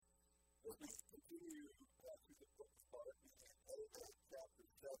we continue through the book of Mark, in chapter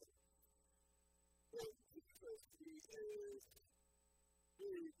 7. And Jesus, he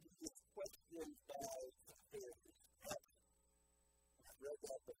is questioned by the Pharisees. I've read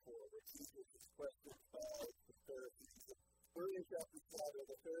that before, where Jesus is questioned by the Pharisees. Early in chapter 7,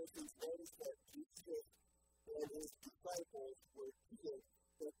 the Pharisees noticed that Jesus and his disciples were eating,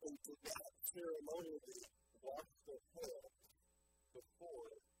 but they did not ceremonially wash their hands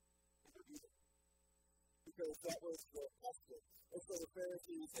before they were eating, because that was the custom. And so the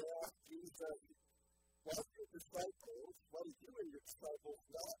Pharisees asked Jesus, why do your disciples, why do you and your disciples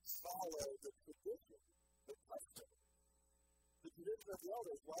not follow the tradition, the custom, the tradition of the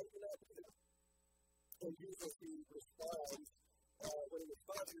elders? Why do you not do that? And Jesus, he responds, when he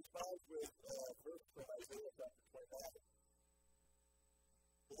responds with verse from Isaiah chapter 29.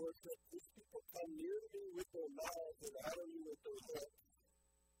 The Lord said, these people come near to me with their mouths and honor me with their lips,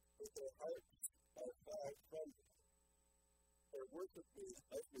 but their hearts are far from me. Their worship me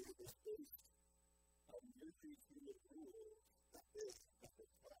of me is based on merely human rules that they have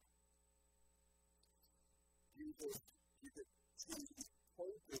been taught. Jesus, he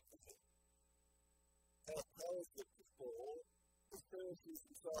pointed at how the people, the Pharisees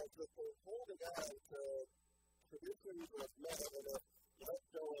and Sadducees, were holding on to traditions of men and let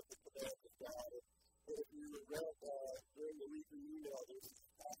go of the commands of God. And if you read during the week in email, there's this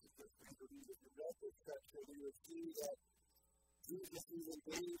passage that we believe. If you read this section, you would see that Jesus even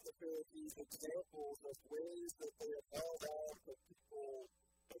gave the Pharisees examples of ways that they have held on to people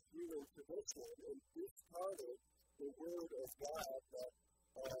of human tradition and discarded the word of God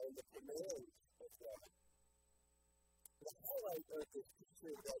and the commands of God. The highlight of this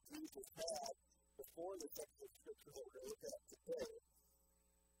teaching that Jesus had before the text of Scripture that we're going to look at today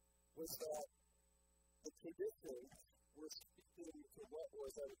was that the traditions were speaking to what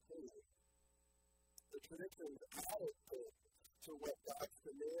was unclean. The traditions added to what God's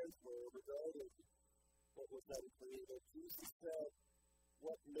commands were regarding what was unclean. And Jesus said,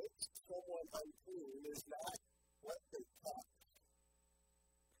 what makes someone unclean is not what they touch.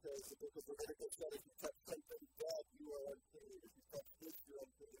 Because the book of Leviticus said, if you touch something dead, you are unclean. If you touch this, you're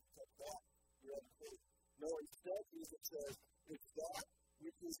unclean. If you touch that, you're unclean. No, instead, Jesus says, it's that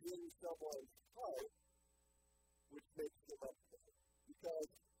which is in someone's heart which makes them unclean. Because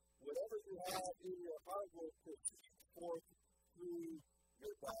whatever you have in your heart will proceed forth through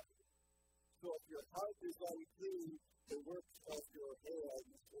your body. So if your heart is unclean, the works of your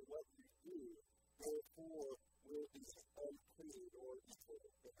hands and what you do, therefore, will be unclean or evil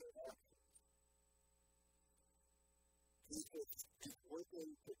in their actions. Jesus is working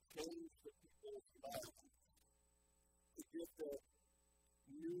to change the people's minds, to give them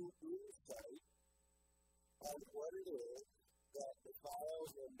new insight on what it is that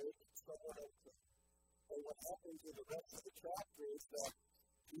defiles and makes someone unclean. And what happens in the rest of the chapter is that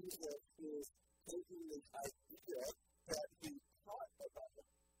Jesus is taking this idea that he taught about it,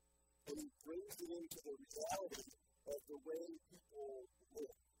 and he brings it into the reality of the way people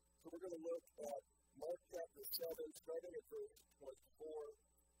live. So we're going to look at Mark chapter 7, starting at verse 24.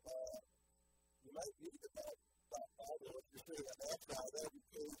 You might read about Bible if you're sitting at that trial. That would be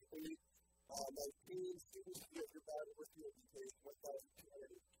page 8, 19. Students, if your Bible with you, it would be page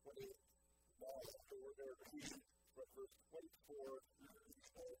 1229. So we're going to read from verse 24 through the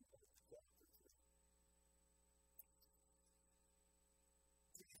end of the chapter.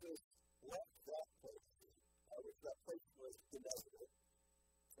 Jesus left that place, which that place was Nazareth.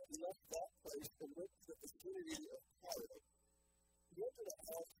 He left that place and went to the vicinity of Pilate. He entered a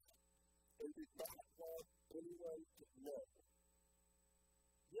house and did not want anyone to know.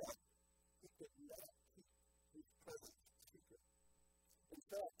 Yet, he could not keep his presence secret. In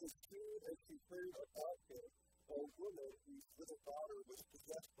fact, as soon as he heard about him, a woman whose little daughter was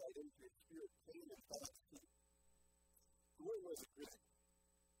possessed by impure spirit came and found his feet. The woman was a Greek,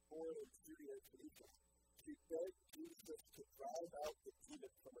 born in Syria and Phoenicia. She begged Jesus to drive out the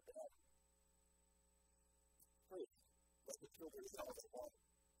demon from her daughter. First, let the children eat all they want,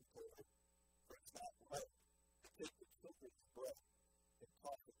 he told her. For it's not right to take the children's bread and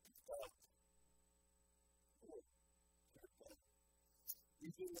toss it to dogs. Lord, said God,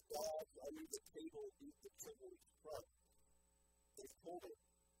 even the dogs under the table eat the children's crumbs. They told her,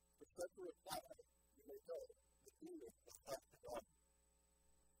 for such a reply, you may go, the demon has left the dog.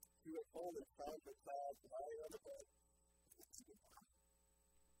 She went home and found her child lying on the bed with the demon on it.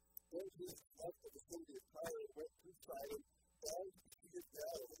 Then Jesus left the vicinity of Tyre and went through Sidon down to the Sea of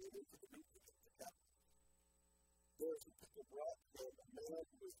Galilee and into the region of Decapolis. There some people brought to him a man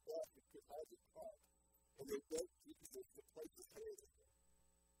who was deaf and could hardly talk, and they begged Jesus to place his hands on him.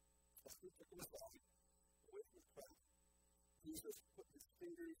 As who took him aside, away from the crowd. Jesus put his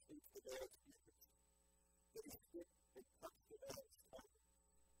fingers into the man's ears. Then he dipped and touched the man's tongue.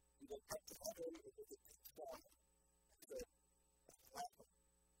 He looked up to heaven and with a deep sigh, he said, "Ephphatha,"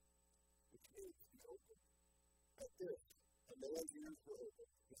 which means be open. At this, the man's ears were open.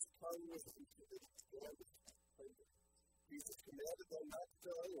 His tongue was loosed and he began to speak plainly. Jesus commanded them not to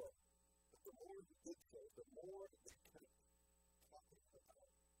tell anyone, but the more he did so, the more they kept talking about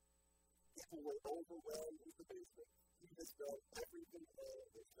it. People were overwhelmed with amazement. He has done everything well,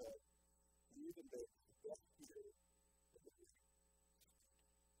 they said. He even makes the best here in the region.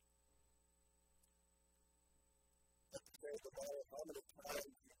 Let's say the Bible, how many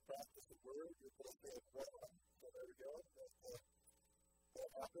times you practice the word, you're going to say it wrong. So there we go.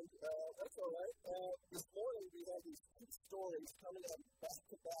 That happened. That's all right. This morning we have these two stories coming up back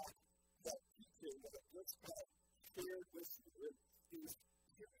to back that teaching that I just got shared with you. These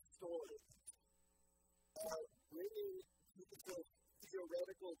two stories are bringing Jesus'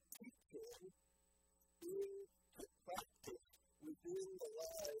 theoretical teaching into practice within the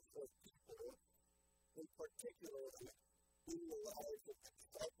lives of people, in particular in the lives of the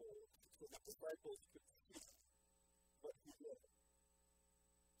disciples, so the disciples could see what he did.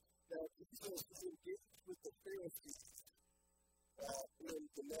 Now, Jesus is engaged with the Pharisees in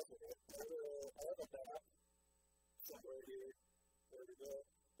the Nazareth. I have a map somewhere here. There we go.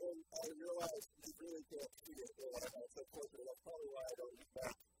 And I realize you really can't see it. That's probably why I don't use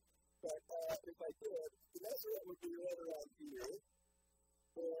that. But if I did, the Nazareth would be right around here.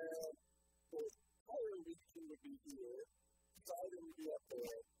 And the entire region would be here. Sidon would be up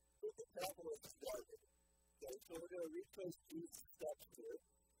there. But the capital is Sidon. Okay, so we're going to retrace Jesus' steps here.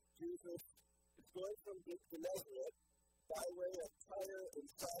 Jesus is going from the Nazareth by way of Tyre and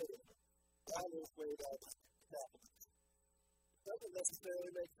Sidon on his way down to the capital. It doesn't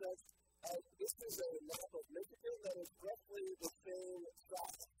necessarily make sense. This is a map of Michigan that is roughly the same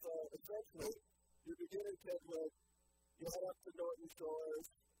size. So essentially, you begin in Kentwood, you head up to Norton Shores,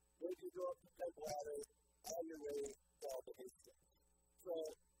 then you go up to Pentwater, on your way down to Hastings. So,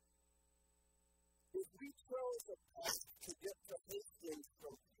 if we chose a path to get to Hastings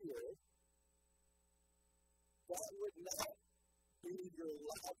from here, that would not be your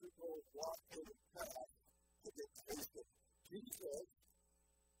logical walking path to get to Hastings. Jesus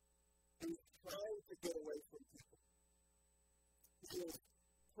is trying to get away from people. He is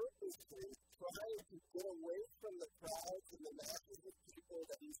purposely trying to get away from the crowds and the masses of people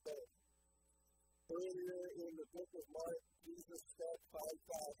that he's fed. Earlier in the book of Mark, Jesus fed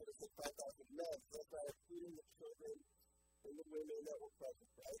 5,000, it said 5,000 men, so that's not including the children and the women that were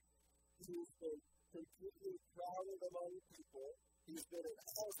present, right? He's been completely crowded among people. He's been in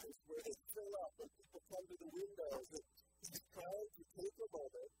houses where they fill up and people come to the windows. He's trying to take a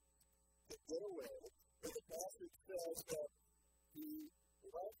moment to get away. And the passage says that he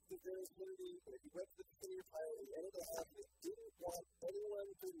left the vicinity, or he went to the city of Tyre, and he entered the house, and he didn't want anyone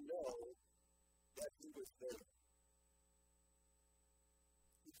to know that he was there.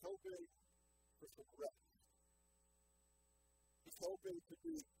 He's hoping for some rest. He's hoping to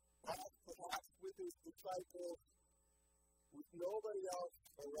be back, perhaps with his disciples, with nobody else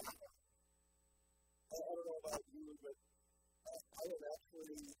around. I don't know about you, but I am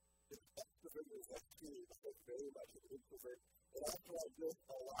actually an extrovert as a kid. I'm very much an introvert. And after I met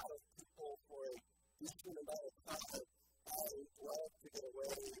a lot of people for a decent amount of time, I love to get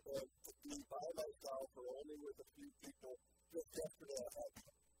away and to be by myself or only with a few people. Just yesterday,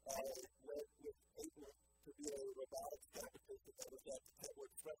 I went with people to be a robotics competition that was at the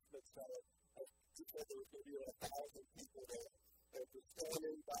Kentwood Freshman Center. He said there was going to be 1,000 people there. And we're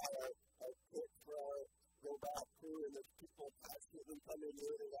standing by our pit for our robot crew, and there's people constantly coming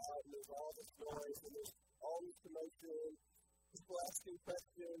in and out, and there's all this noise, and there's all this commotion. People asking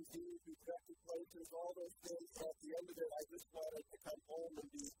questions, needing to be directed places, all those things. And at the end of it, I just wanted to come home and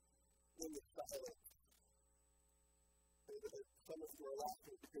be in the silence. Some of you are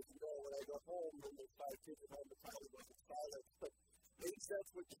laughing because you know when I go home and there's 5 kids at home, the time wasn't silence. But maybe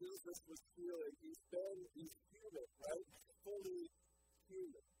that's what Jesus was feeling. He's human, right? He's fully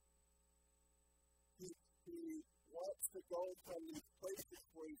human. He wants to go from these places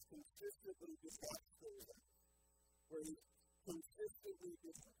where he's consistently distracted, where he's consistently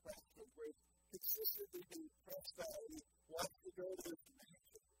being depressed, where he's consistently being pressed out. He wants to go to this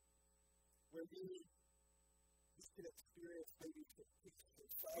region where he can experience maybe some peace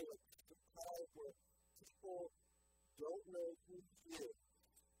and silence, some time where people don't know who he is.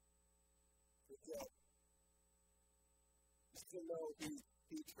 But yet, even though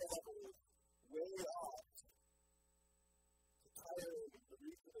he travels way off to Tyre and the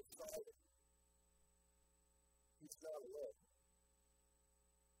region of Sidon,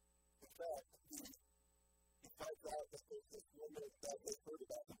 fact, he finds out that there's this woman that they heard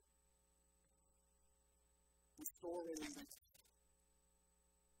about. The stories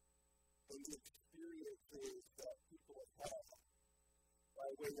and the experiences that people have had by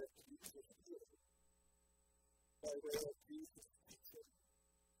way of Jesus healing, by way of Jesus teaching,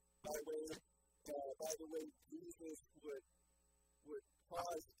 by the way Jesus would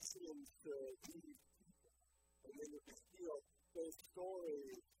cause sins to leave people and they would be healed. Those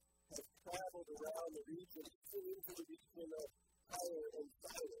stories have traveled around the region, into the region of Tyre and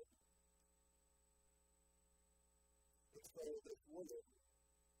Sidon. And so this woman,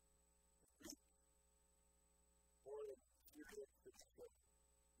 born in Syria,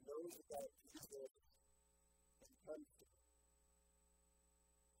 knows about Jesus and comes to him.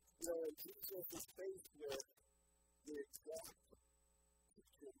 And Jesus is faced with the exact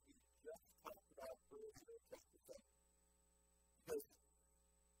teaching he just talked about earlier in chapter 7. Because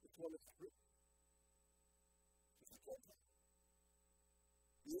this woman's true. She's a Gentile.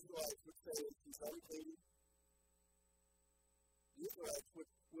 The Israelites would say she's unclean. The Israelites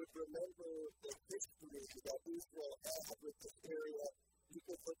would remember the history that Israel had with this area. You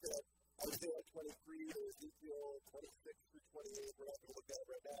could look at Isaiah 23 or Ezekiel 26 through 28. We're not going to look at it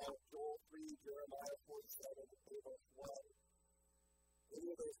right now. Joel 3, Jeremiah 47, and Amos 1. Any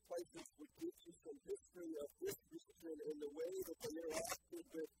of those places would give you some history of this region and the way that they interacted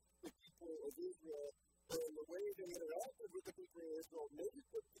with the people of Israel. And the way they interacted with the people of Israel made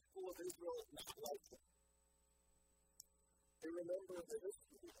the people of Israel not like them. They remember the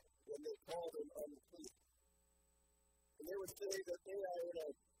history when they called them unclean. And they would say that they are in a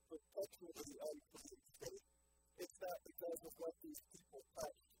perpetually unclean state. It's not because of what these people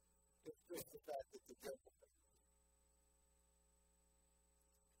touched. It's just the fact that the temple touched.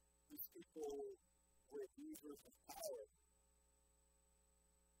 These people were abusers of power.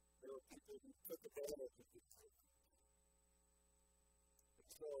 They were people who took advantage of these things. And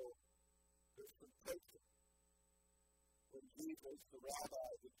so, there's some tension. When Jesus, the rabbi,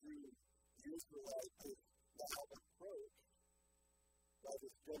 the Jew, the Israelite, is now approached by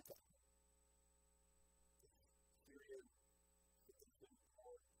this Gentile, this Syrian citizen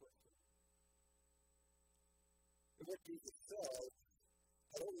or person. And what Jesus says,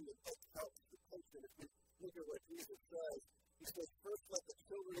 I don't even count the culture. If we look at what Jesus says, he says, first let the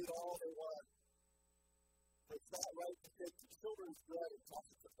children eat all they want. It's not right to take the children's bread and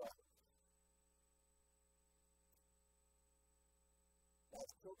toss it to fire. Now,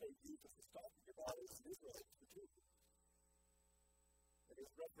 the children Jesus is talking about is the Israelites, the Jews. And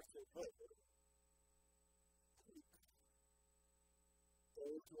he's referencing them.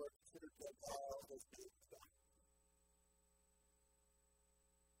 Those who are considered Gentiles as being exempt.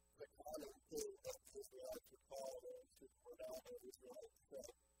 The common thing that the Israelites would call those who were not an Israelite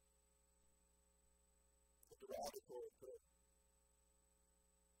set. The derogatory term.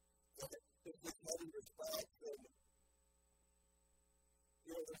 So if we had in response, then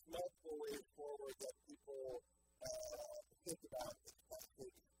there's multiple ways forward that people think about this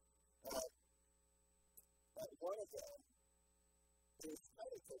passage. One of them is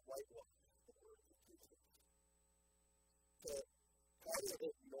kind of to whitewash the words of Jesus. To kind of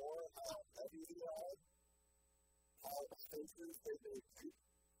ignore how heavy they are, how offensive they may be,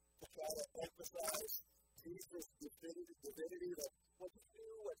 to try to emphasize Jesus' divinity, that what he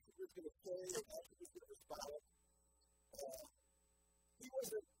knew, what he was going to say, and how he was going to respond. He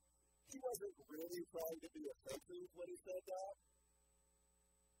wasn't really trying to be offensive when he said that.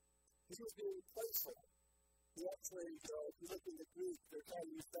 He was being playful. He actually, if you look in the Greek, they're trying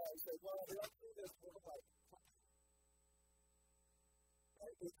to use that and say, well, they actually there's more like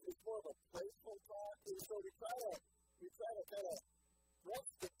right? It's more of a playful talk. And so we try to kind of brush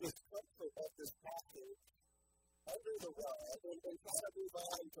the discomfort of this passage under the rug and try to move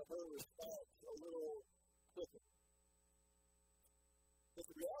on to her response a little quicker. But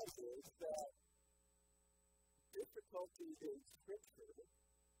the reality is that difficulty in Scripture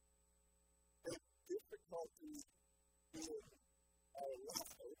and difficulty in our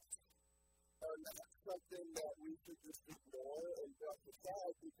lives are not something that we should just ignore and brush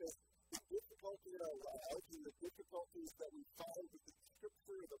aside, because the difficulty in our lives and the difficulties that we find with the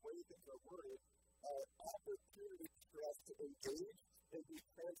Scripture and the way things are worded are opportunities for us to engage and be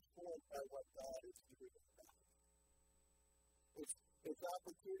transformed by what God is doing in us. It's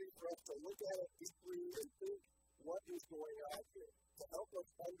opportunity for us to look at it deeply and think what is going on here, to help us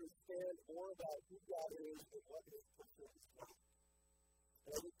understand more about who God is and what His purpose is like.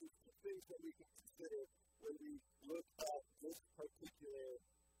 And I think there's two things that we can consider when we look at this particular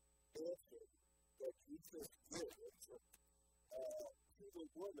answer that Jesus gives to the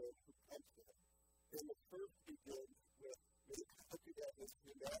woman who comes to him. And the first begins with maybe looking at his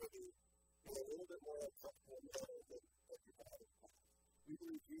humanity in a little bit more uncomfortable manner than everybody else. We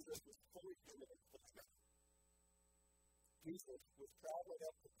believe Jesus was fully human and fully God. Jesus was traveling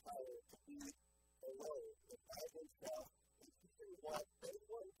up to Tyre to be alone and by himself, and he didn't want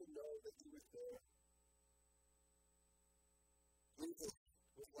anyone to know that he was there. Jesus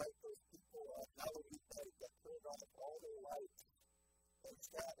was like those people on Halloween night that turned off all their lights and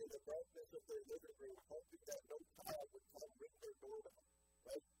sat in the darkness of their living room, hoping that no child would come ring their doorbell,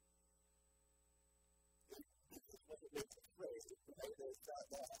 right? Jesus wasn't making afraid, right? There's not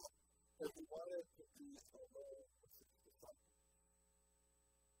that. But he wanted to be alone with his disciples.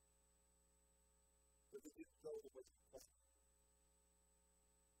 But he didn't know the way to play.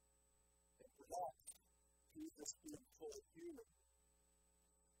 And perhaps Jesus being fully human,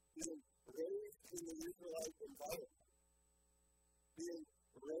 being raised in the Israelite environment, being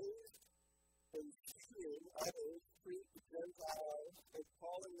raised and seeing others treat the Gentiles and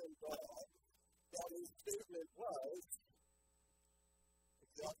calling them God, that his statement was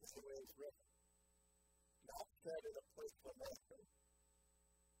exactly the way it's written. Not said in a playful manner.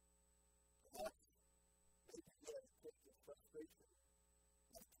 Perhaps maybe he had a Christian frustration.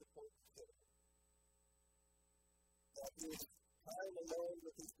 That's the point of it. That his time alone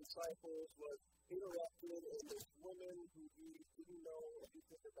with his disciples was interrupted, and this woman who he didn't know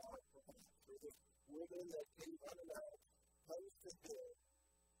anything about, perhaps, or this woman that came unannounced, comes to him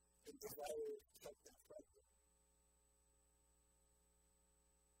and desires something from him.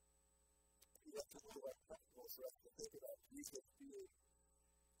 That's a little uncomfortable for us to think about Jesus being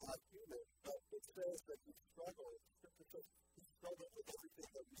human, but it says that he struggled. Scripture says he struggled with everything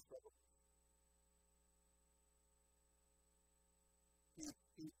that we struggle with.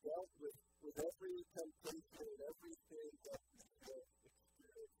 He dealt with every temptation and everything that we have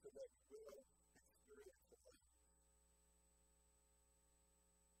experienced and that we will experience in life.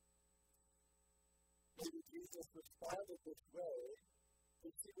 Maybe Jesus responded this way to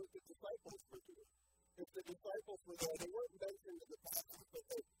see what the disciples were doing. If the disciples were there, they weren't mentioned in the passage, but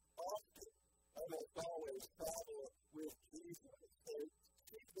they often, almost always, travel with Jesus. And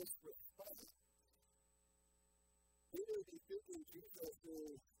Jesus responded. We may be thinking Jesus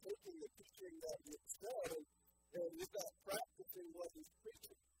is taking the teaching that he had said, and he's not practicing what he's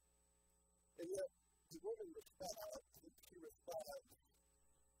preaching. And yet, the woman responds, and she responds,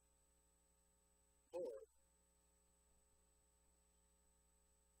 Lord,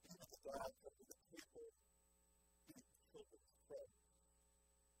 you are the God of the people, you are the children's friend.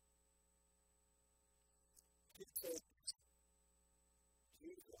 She takes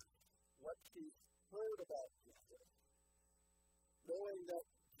Jesus, what she heard about Jesus, knowing that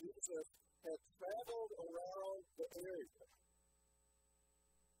Jesus had traveled around the area.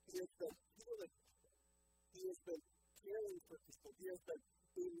 He has been healing people. He has been caring for people. He has been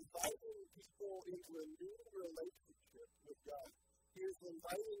inviting people into a new relationship with God. He is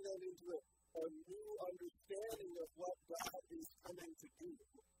inviting them into a new understanding of what God is coming to do.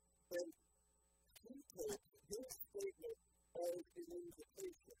 And he takes his statement as an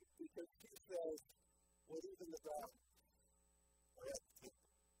invitation because he says, well, even the ground are at the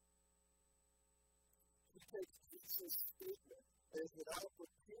table. He takes Jesus' statement as an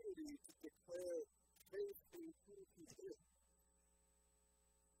opportunity to declare faith in who he is.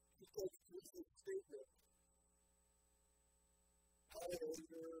 He takes Jesus' statement not in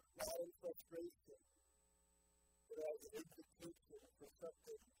anger, not in frustration, but as an invitation for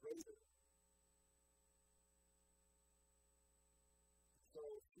something greater. So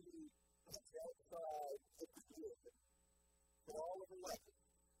he comes outside of the building for all of 11.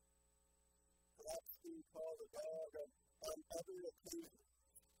 Perhaps he called a dog on other occasions.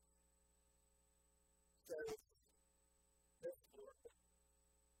 Says, yes, Lord,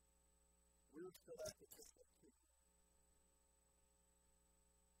 we're still at the kitchen too.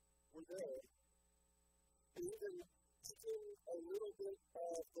 We're there. Even a little bit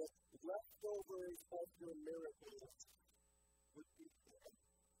of the leftovers of your miracles would be there.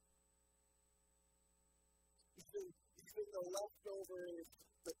 Even the leftovers,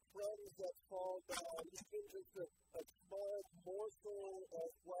 the crumbs that fall down, even just a small morsel of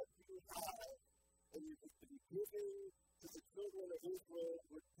what you have, and you could be giving to the children of Israel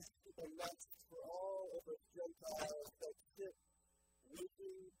would be enough for all of the Gentiles that sit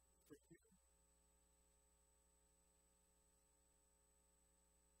waiting for you.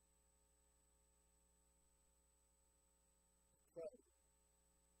 Pray.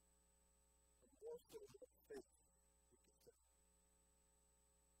 A morsel of faith, we can say.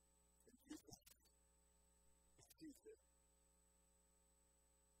 And Jesus, he sees it.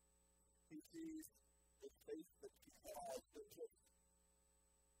 sees the faith that she has, but just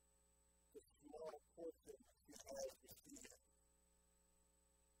the small portion that she has received.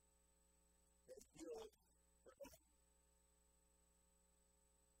 And heals for her.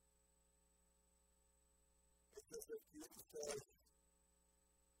 It's as if Jesus says,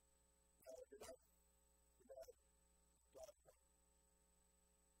 no, you're not God.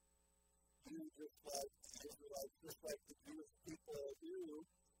 You, just like the Israelites, just like the Jewish people do,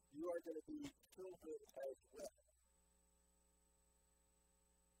 you are going to be children as well.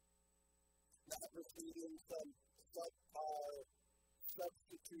 Not receiving some subpar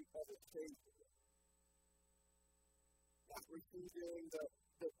substitute of a Savior. Not receiving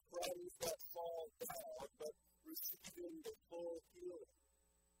the crumbs that fall down, but receiving the full healing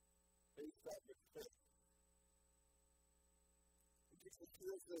based on your faith. And Jesus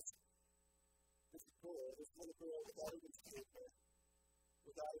heals this little girl without even seeing her,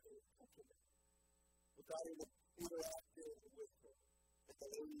 without even touching her, without even interacting with her. And the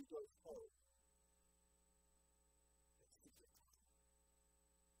lady goes home.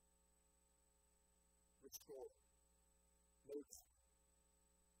 Restored. Maybe.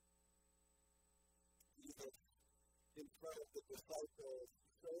 Jesus, in front of the disciples,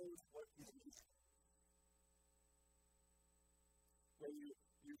 shows what he needs. When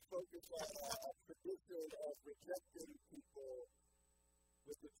you focus on a tradition of rejecting people,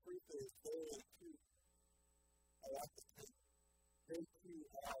 with the truth is they too are at the faith. They too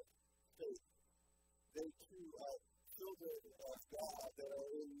have faith. They too are children of God that are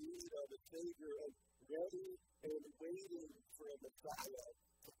in need of a Savior and ready and waiting for a Messiah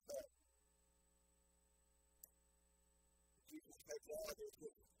to come. Jesus takes on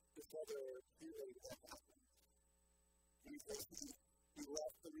this other healing that happens. Jesus, he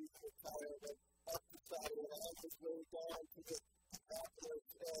left the region of Tyre, went up the side and on his way down to the Decapolis,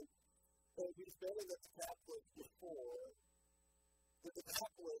 and he's been in the Decapolis before. The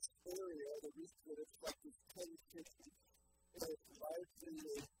Decapolis area, the region, it's like this 10 cities, and it's largely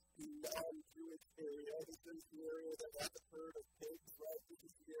a non-Jewish area. This is the area that had the herd of pigs, right? This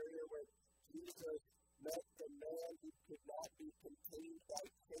is the area where Jesus met the man who could not be contained by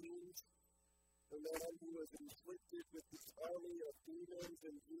chains. The man who was inflicted with this army of demons,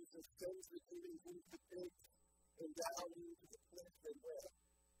 and Jesus sends the demons into the pigs and down into the place they went.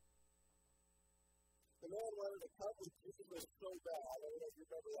 The man wanted to come with Jesus so bad. I don't know if you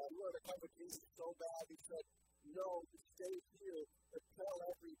remember that. He wanted to come with Jesus so bad, he said, no, stay here and tell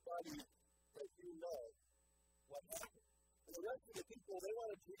everybody that you know what happened. And the rest of the people, they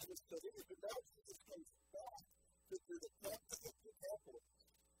wanted Jesus to leave, but now Jesus comes back to the temple.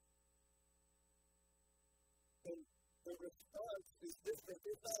 And the response is different.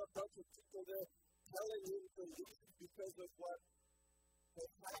 There's not a bunch of people there telling him to leave because of what had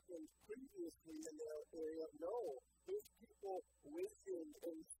happened previously in their area. No, there's people waiting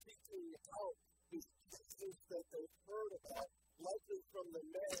and seeking out this Jesus that they've heard about, likely from the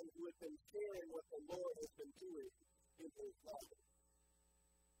man who had been sharing what the Lord has been doing in his life.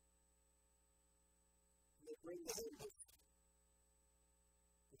 And they bring to him this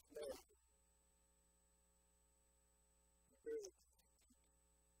man.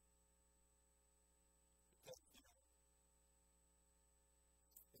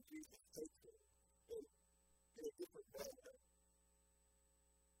 And Jesus takes him in a different manner.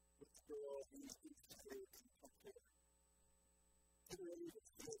 With the girl, he's considered and took care. He didn't even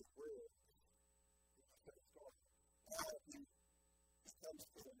see his word. Now he comes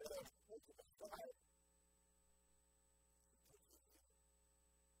to the man who holds him aside.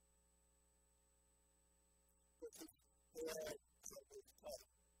 Puts his hand on his tongue.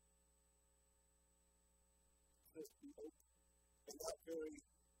 Just be open. And that very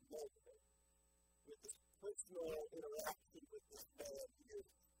moment, with this personal interaction with this man, he is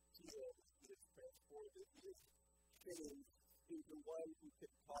healed, he is transformed, he is changed into one who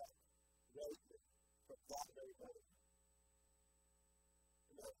can talk rightly from that very moment.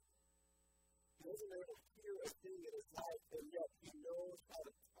 He wasn't able to hear a thing in his life, and yet he knows how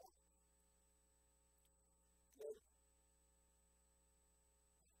to talk. There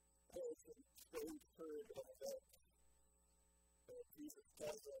was a strange turn of events. Jesus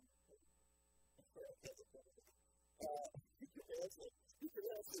tells him, you can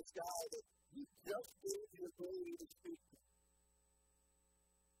ask this guy that you just gave the ability to speak.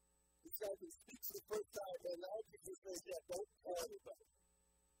 This guy who speaks the first time, and now Jesus says, yeah, don't tell anybody.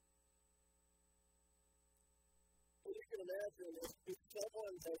 And you can imagine if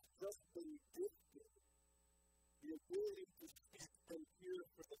someone has just been gifted the ability to speak and hear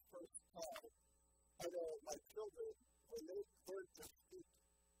for the first time. I know my children, when they learn to speak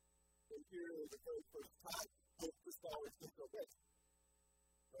and hear the very first time, the scholars disobey.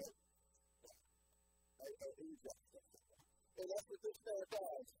 Right? And that's what this man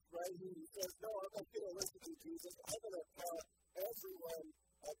does, right? He says, no, I'm not going to listen to Jesus. I'm going to tell everyone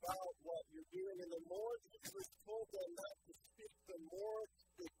about what you're doing. And the more Jesus told them not to speak, the more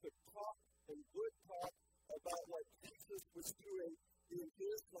they could talk and would talk about what Jesus was doing in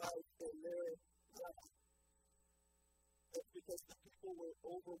his life and their life. That's because the people were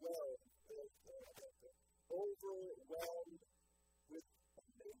overwhelmed with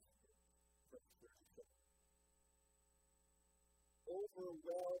amazement.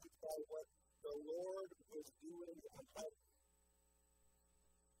 Overwhelmed by what the Lord was doing in life.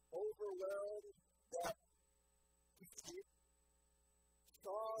 Overwhelmed that he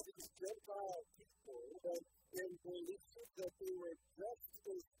saw these Gentile people and believed that they were just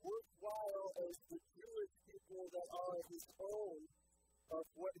as worthwhile as the Jewish people that are his own, of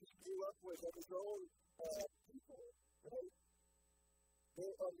what he grew up with, of his own people, right?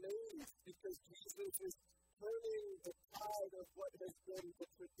 They're amazed because Jesus is turning the tide of what has been the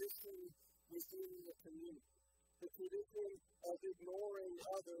tradition within the community. The tradition of ignoring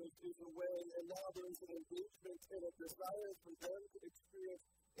others is away, and now there's an engagement and a desire for them to experience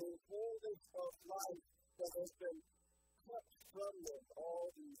a wholeness of life that has been cut from them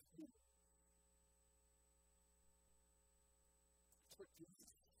all these years. That's what Jesus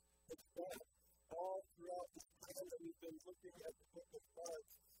has done all throughout this time that we've been looking at the book of Mark.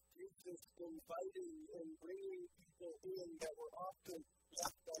 Jesus inviting and bringing people in that were often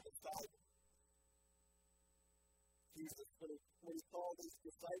left on the side. Jesus, when he called his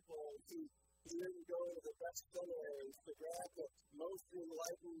disciples, he didn't go to the best seminaries to grab the most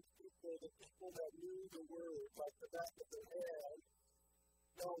enlightened people, the people that knew the word like the back of their hand.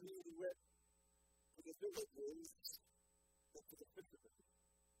 No, he went to the villages and to the fishermen,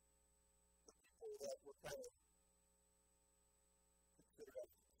 the people that were kind of considered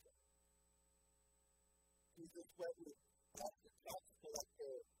up. Jesus went with the tax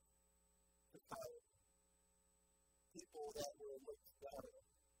collector to power. People that were looked down on.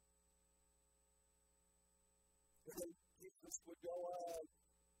 And then Jesus would go on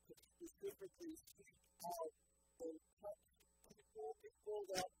to specifically seek out and touch people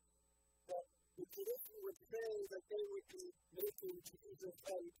that the tradition would say that they would be making Jesus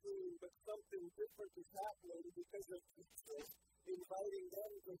unclean, but something different is happening because of Jesus inviting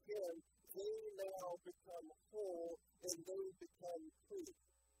them to him. They now become whole and they become clean.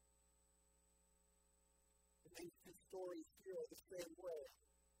 And these two stories here are the same way.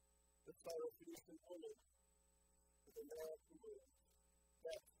 The Syrophoenician woman and the man who was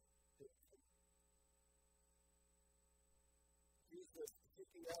next to him. Jesus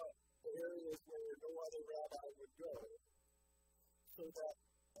seeking out the areas where no other rabbi would go, so that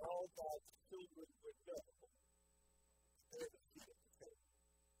all God's children would know they're the seat at the table.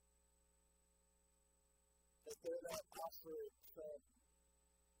 That they're not offering some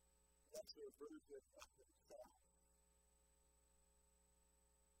lesser version of themselves,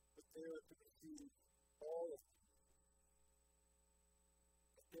 but they're to receive all of them.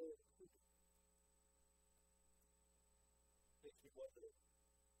 That they're included. Makes me wonder,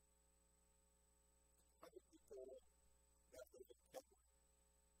 how many people that live in Kenya,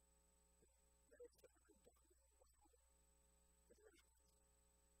 they're separate from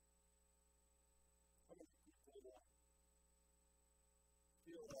how many people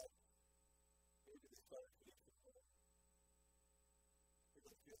feel like maybe they started to get people, maybe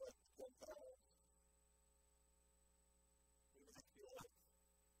they feel like Gentiles, maybe they feel like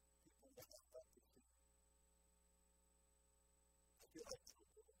people that have nothing to do. I feel like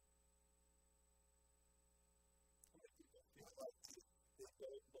people. How many people feel like they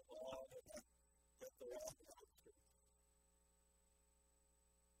don't belong and that they're on the outskirts?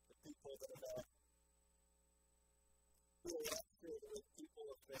 The people that are not really active with people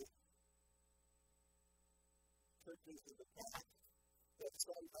of faith. Churches in the past that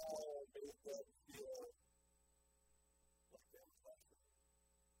somehow made them feel like they were special.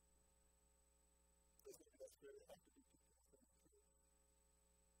 Doesn't necessarily have to be people from the church.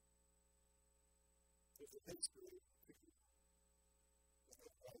 There's a history in the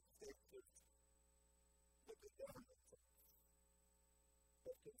United States of looking down at folks,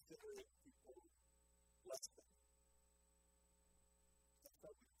 but considering people less than. That's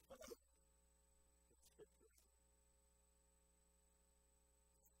how we find in Scripture.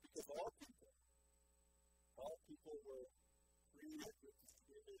 Because all people were created with the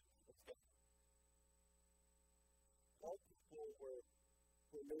image of God. All people were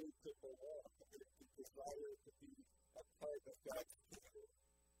made to belong, to desire to be a part of God's kingdom.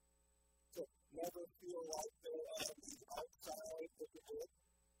 to never feel like they're on the outside looking in.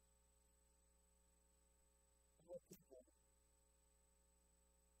 More people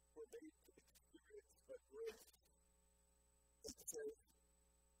were made to experience the grace that says,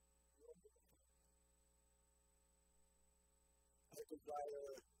 I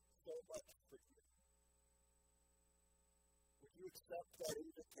desire so much for you. Would you accept that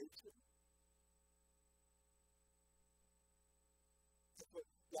invitation? That's what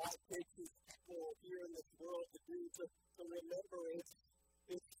God takes his people here in this world to do, to remember it's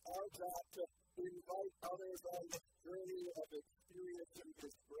our job to invite others on this journey of experiencing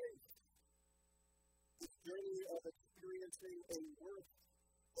his grace. This journey of experiencing a worth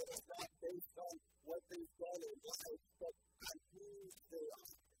that is not based on what they've done in life, but on who they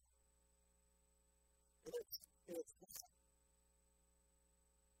are. And it's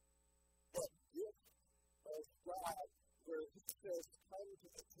that gift of God where he says, come to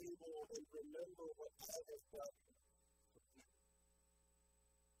the table and remember what God has done for you.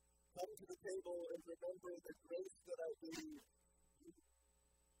 Come to the table and remember the grace that I gave you.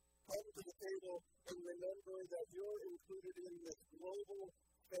 Come to the table and remember that you're included in this global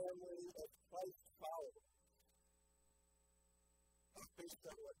family of Christ followers. Not based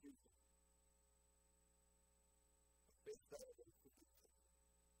on what you do. Based on what you do.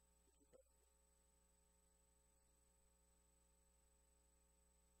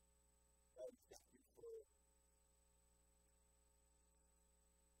 God, thank you for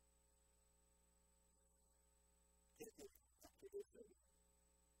giving a tradition.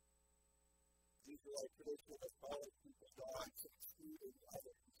 The Israelite tradition has followed people's gods, excluding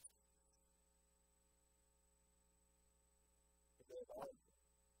others. And they have honored them.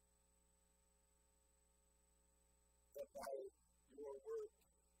 But by your word,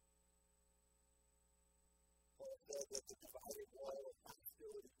 Paul said that the dividing wall of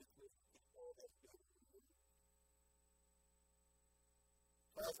hostility between people has been removed.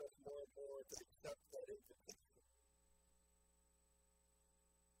 Cause us more and more to accept that invitation.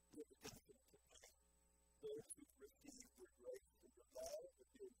 The invitation to those who receive your grace and your love and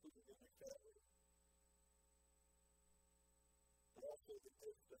be included in your family. And also the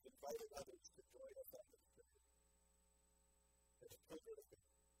gift of inviting others to join us on this journey. And the children of God.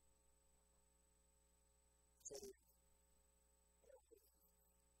 Saved. And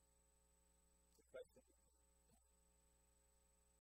confessing